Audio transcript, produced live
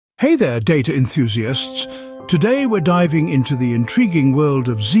Hey there, data enthusiasts. Today we're diving into the intriguing world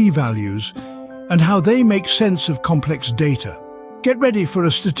of z-values and how they make sense of complex data. Get ready for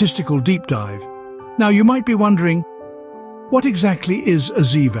a statistical deep dive. Now you might be wondering, what exactly is a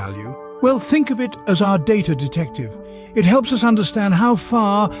z-value? Well, think of it as our data detective. It helps us understand how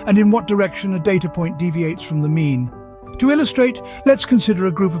far and in what direction a data point deviates from the mean. To illustrate, let's consider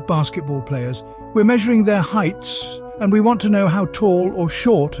a group of basketball players. We're measuring their heights, and we want to know how tall or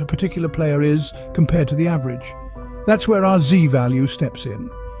short a particular player is compared to the average. That's where our z-value steps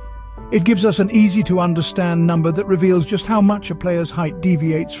in. It gives us an easy-to-understand number that reveals just how much a player's height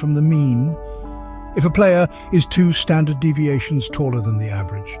deviates from the mean. If a player is 2 standard deviations taller than the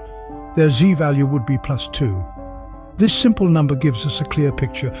average, their z-value would be +2. This simple number gives us a clear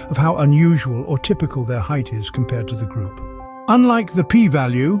picture of how unusual or typical their height is compared to the group. Unlike the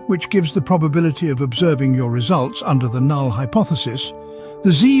p-value, which gives the probability of observing your results under the null hypothesis,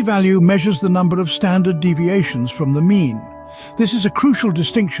 the z-value measures the number of standard deviations from the mean. This is a crucial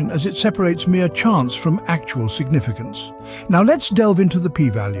distinction as it separates mere chance from actual significance. Now let's delve into the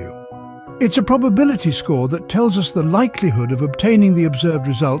p-value. It's a probability score that tells us the likelihood of obtaining the observed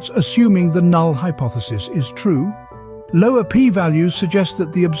results assuming the null hypothesis is true. Lower p-values suggest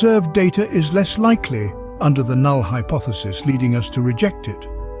that the observed data is less likely under the null hypothesis, leading us to reject it.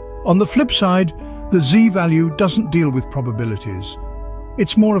 On the flip side, the z-value doesn't deal with probabilities.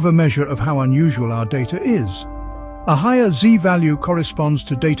 It's more of a measure of how unusual our data is. A higher z-value corresponds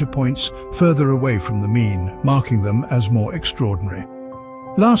to data points further away from the mean, marking them as more extraordinary.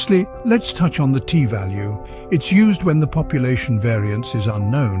 Lastly, let's touch on the t-value. It's used when the population variance is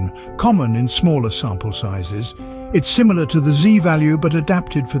unknown, common in smaller sample sizes. It's similar to the z-value but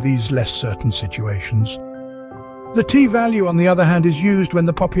adapted for these less certain situations. The t-value, on the other hand, is used when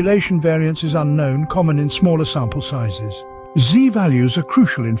the population variance is unknown, common in smaller sample sizes. Z-values are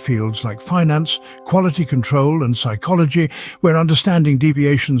crucial in fields like finance, quality control, and psychology, where understanding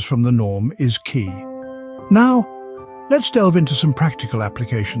deviations from the norm is key. Now, let's delve into some practical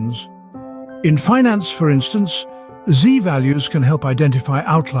applications. In finance, for instance, z-values can help identify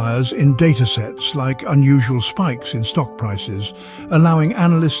outliers in datasets like unusual spikes in stock prices, allowing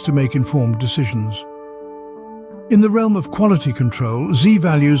analysts to make informed decisions. In the realm of quality control,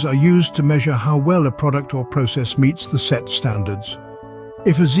 z-values are used to measure how well a product or process meets the set standards.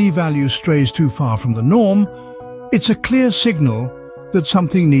 If a z-value strays too far from the norm, it's a clear signal that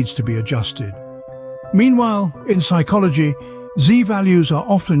something needs to be adjusted. Meanwhile, in psychology, z-values are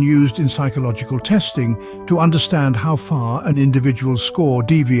often used in psychological testing to understand how far an individual's score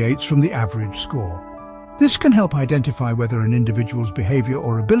deviates from the average score. This can help identify whether an individual's behavior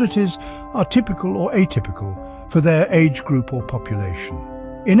or abilities are typical or atypical for their age group or population.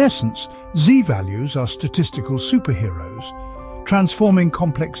 In essence, z-values are statistical superheroes. Transforming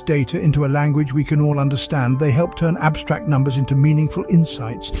complex data into a language we can all understand, they help turn abstract numbers into meaningful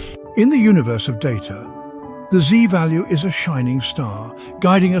insights. In the universe of data, the z-value is a shining star,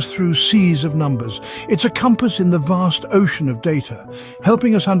 guiding us through seas of numbers. It's a compass in the vast ocean of data,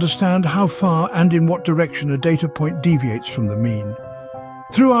 helping us understand how far and in what direction a data point deviates from the mean.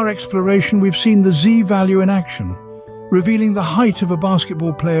 Through our exploration, we've seen the z-value in action, revealing the height of a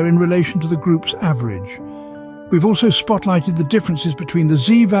basketball player in relation to the group's average. We've also spotlighted the differences between the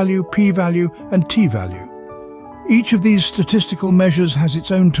z-value, p-value, and t-value. Each of these statistical measures has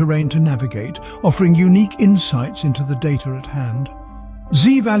its own terrain to navigate, offering unique insights into the data at hand.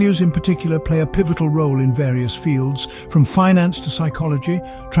 Z-values in particular play a pivotal role in various fields, from finance to psychology,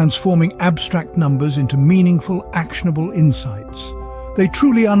 transforming abstract numbers into meaningful, actionable insights. They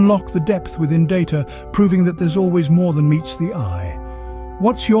truly unlock the depth within data, proving that there's always more than meets the eye.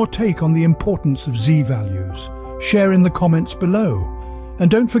 What's your take on the importance of z-values? Share in the comments below.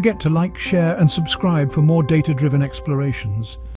 And don't forget to like, share, and subscribe for more data-driven explorations.